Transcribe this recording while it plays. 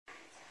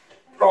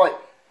Right,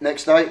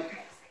 next day.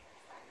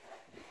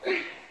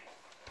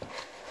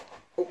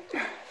 Oh.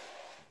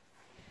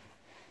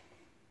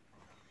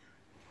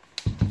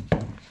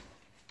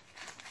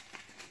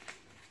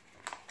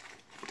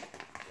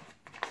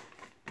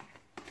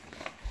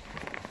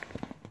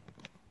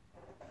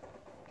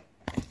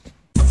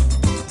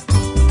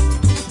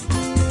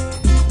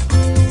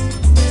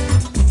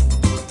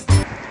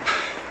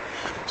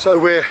 So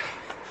we're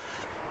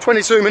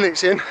 22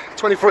 minutes in,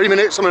 23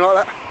 minutes, something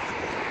like that.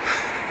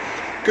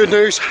 Good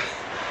news,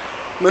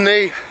 my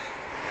knee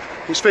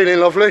is feeling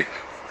lovely.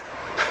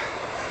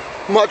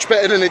 Much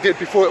better than it did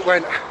before it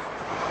went.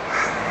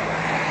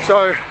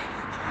 So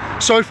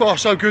far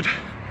so good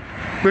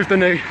with the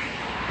knee.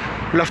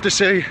 We'll have to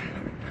see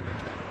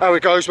how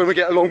it goes when we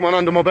get a long one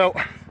under my belt.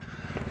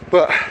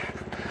 But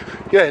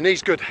yeah,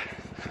 knee's good.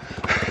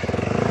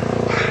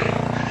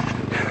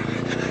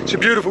 It's a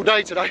beautiful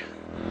day today.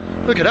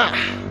 Look at that.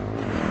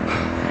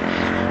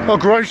 I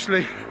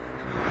grossly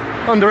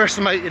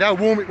underestimated how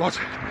warm it was.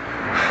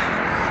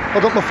 I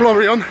got my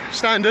flurry on,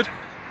 standard.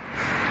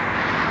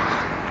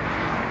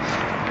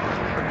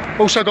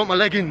 Also got my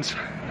leggings.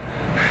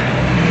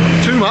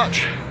 Too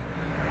much.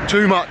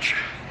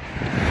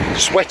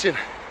 Sweating.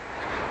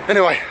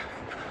 Anyway,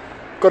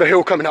 got a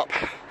hill coming up.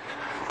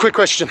 Quick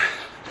question.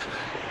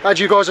 How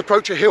do you guys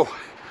approach a hill?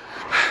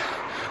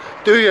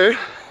 Do you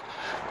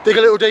dig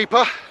a little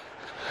deeper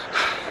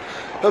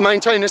and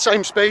maintain the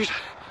same speed,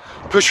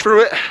 push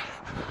through it,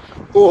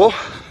 or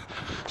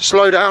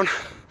slow down,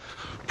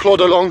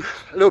 plod along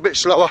a little bit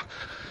slower,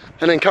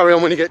 and then carry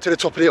on when you get to the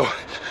top of the hill?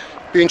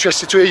 Be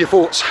interested to hear your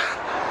thoughts.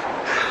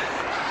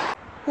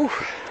 Whew,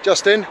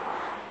 just in,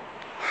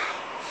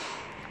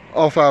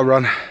 half-hour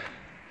run,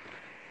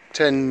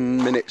 10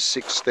 minutes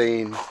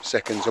 16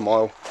 seconds a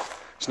mile.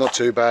 It's not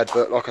too bad,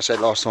 but like I said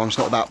last time, it's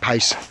not about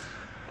pace.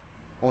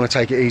 I want to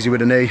take it easy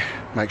with the knee,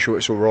 make sure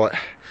it's all right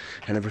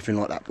and everything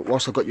like that. But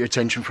whilst I've got your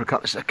attention for a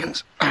couple of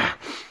seconds, I'm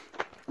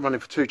running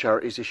for 2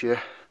 charities this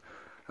year.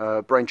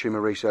 Brain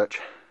tumour research.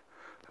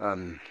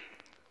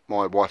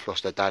 My wife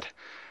lost her dad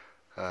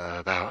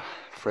about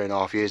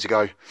 3.5 years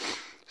ago,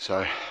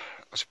 so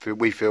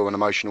we feel an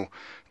emotional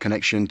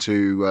connection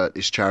to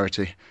this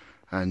charity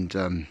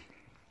and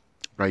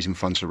raising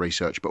funds for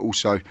research. But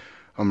also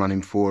I'm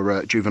running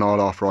for juvenile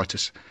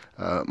arthritis.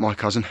 My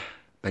cousin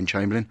Ben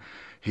Chamberlain,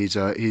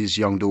 his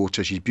young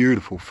daughter, she's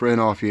beautiful,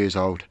 3.5 years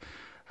old,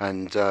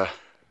 and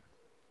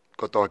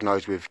got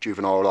diagnosed with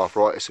juvenile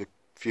arthritis a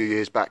few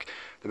years back.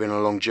 They've been on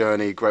a long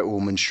journey, Great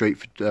Ormond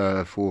Street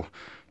for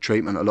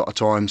treatment a lot of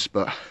times,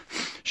 but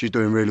she's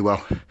doing really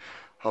well.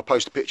 I'll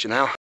post a picture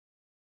now.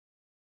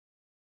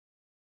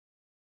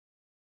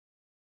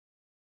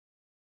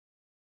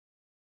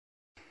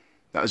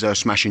 That was her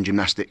smashing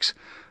gymnastics,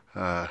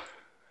 and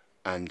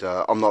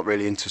I'm not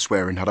really into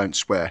swearing, I don't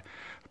swear,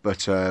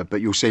 but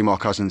you'll see my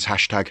cousin's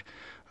hashtag,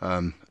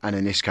 and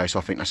in this case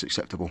I think that's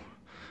acceptable.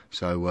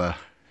 So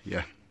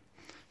yeah,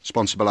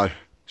 sponsor below,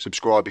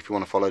 subscribe if you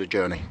want to follow the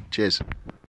journey. Cheers.